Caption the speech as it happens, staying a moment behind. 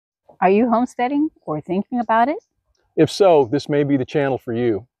Are you homesteading or thinking about it? If so, this may be the channel for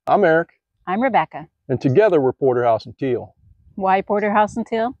you. I'm Eric. I'm Rebecca. And together we're Porterhouse and Teal. Why Porterhouse and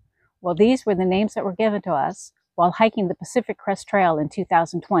Teal? Well, these were the names that were given to us while hiking the Pacific Crest Trail in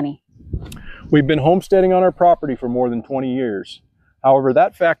 2020. We've been homesteading on our property for more than 20 years. However,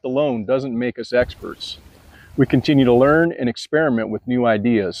 that fact alone doesn't make us experts. We continue to learn and experiment with new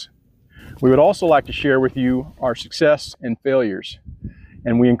ideas. We would also like to share with you our success and failures.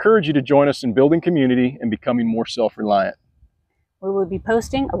 And we encourage you to join us in building community and becoming more self-reliant. We will be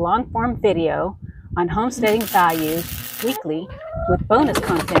posting a long-form video on homesteading values weekly with bonus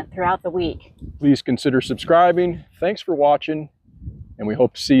content throughout the week. Please consider subscribing. Thanks for watching, and we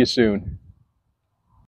hope to see you soon.